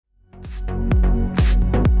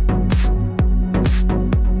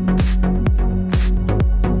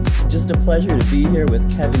pleasure to be here with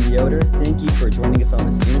Kevin Yoder. Thank you for joining us on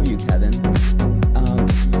this interview, Kevin.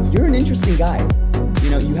 You're an interesting guy.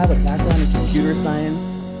 You have a background in computer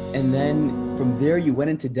science, and then from there you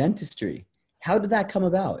went into dentistry. How did that come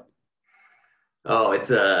about? Oh,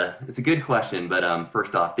 it's a good question, but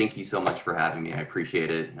first off, thank you so much for having me. I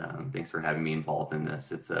appreciate it. Thanks for having me involved in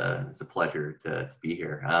this. It's a pleasure to be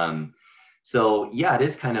here. So yeah, it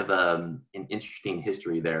is kind of an interesting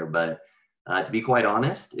history there, but to be quite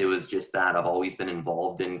honest, it was just that I've always been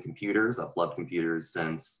involved in computers. I've loved computers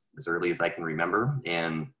since as early as I can remember,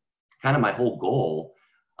 and kind of my whole goal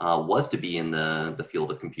was to be in the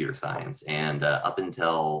field of computer science. And up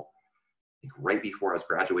until right before I was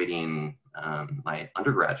graduating my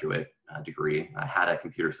undergraduate degree, I had a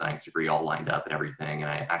computer science degree all lined up and everything,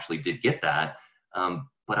 and I actually did get that.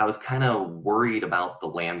 But I was kind of worried about the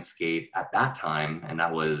landscape at that time, and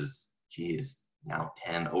that was, now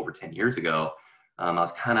over 10 years ago. I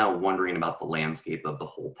was kind of wondering about the landscape of the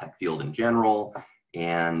whole tech field in general,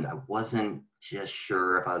 and I wasn't just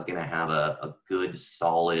sure if I was going to have a good,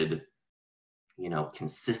 solid,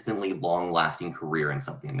 consistently long-lasting career in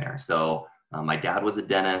something there. So my dad was a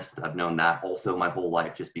dentist. I've known that also my whole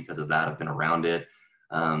life just because of that. I've been around it.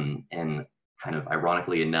 And kind of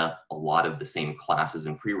ironically enough, a lot of the same classes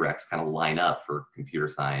and prereqs kind of line up for computer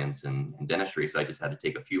science and dentistry. So I just had to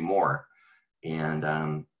take a few more. And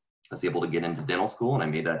I was able to get into dental school, and I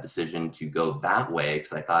made that decision to go that way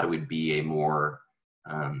because I thought it would be a more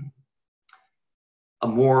I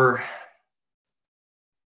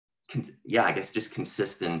guess just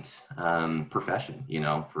consistent profession,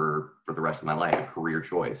 for the rest of my life, a career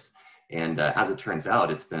choice. And as it turns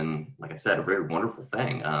out, it's been, like I said, a very wonderful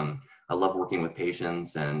thing. I love working with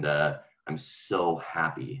patients, and I'm so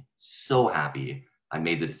happy I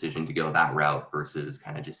made the decision to go that route versus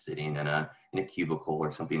kind of just sitting in a cubicle or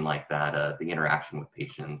something like that. The interaction with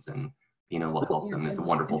patients and being able to help them is a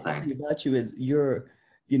wonderful thing. About you is you're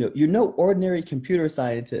no ordinary computer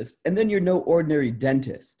scientist, and then you're no ordinary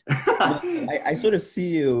dentist. I sort of see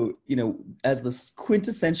you, as the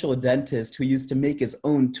quintessential dentist who used to make his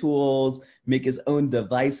own tools, make his own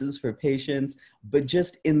devices for patients, but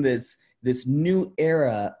just in this new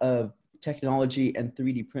era of technology and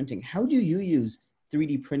 3D printing. How do you use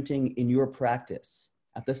 3D printing in your practice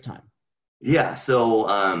at this time? Yeah, so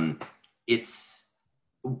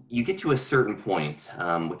you get to a certain point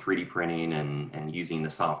with 3D printing and using the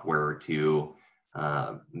software to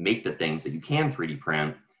make the things that you can 3D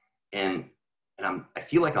print. And I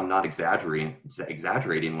feel like I'm not exaggerating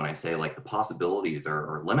when I say like the possibilities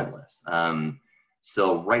are limitless.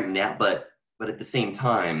 So right now, but at the same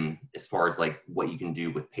time, as far as like what you can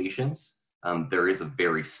do with patients, there is a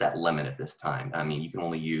very set limit at this time. I mean, you can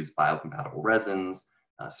only use biocompatible resins,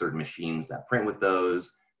 certain machines that print with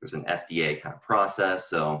those. There's an FDA kind of process.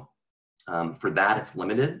 So for that, it's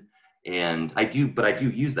limited. And I do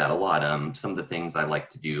use that a lot. Some of the things I like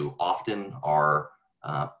to do often are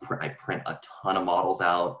I print a ton of models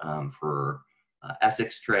out for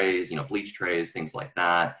Essex trays, bleach trays, things like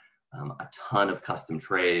that. A ton of custom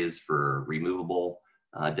trays for removable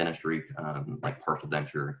dentistry, like partial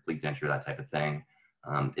denture, complete denture, that type of thing.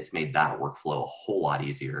 It's made that workflow a whole lot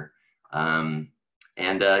easier.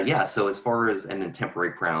 So as far as, and then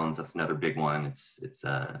temporary crowns, that's another big one. It's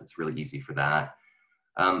really easy for that.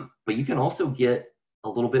 But you can also get a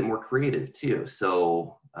little bit more creative too.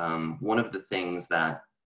 So one of the things that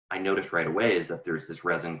I noticed right away is that there's this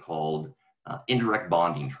resin called indirect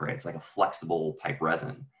bonding tray. It's like a flexible type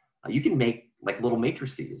resin. You can make like little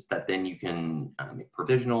matrices that then you can make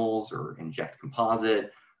provisionals or inject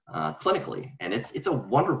composite clinically. And it's a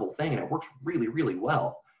wonderful thing, and it works really, really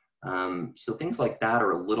well. So things like that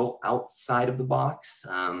are a little outside of the box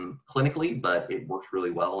clinically, but it works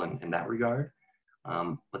really well in that regard.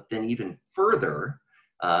 But then even further,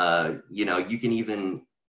 you can even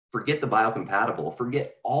forget the biocompatible,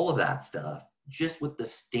 forget all of that stuff, just with the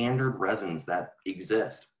standard resins that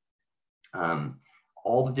exist.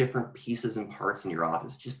 All the different pieces and parts in your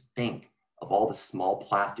office, just think of all the small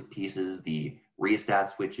plastic pieces, the rheostat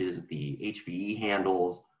switches, the HVE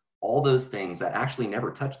handles, all those things that actually never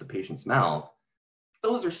touch the patient's mouth.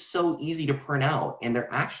 Those are so easy to print out, and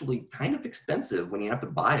they're actually kind of expensive when you have to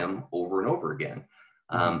buy them over and over again.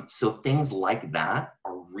 So things like that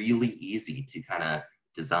are really easy to kind of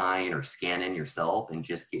design or scan in yourself and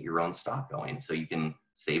just get your own stock going. So you can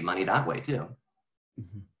save money that way too.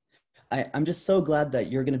 Mm-hmm. I'm just so glad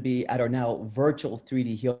that you're going to be at our now virtual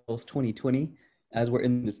 3D Heals 2020 as we're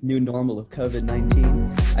in this new normal of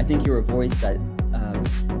COVID-19. I think you're a voice that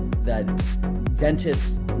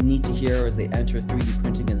dentists need to hear as they enter 3D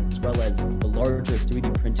printing, as well as the larger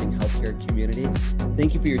 3D printing healthcare wider community.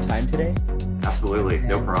 Thank you for your time today. Absolutely,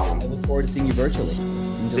 no And problem. I look forward to seeing you virtually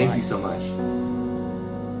in Thank July. you so much.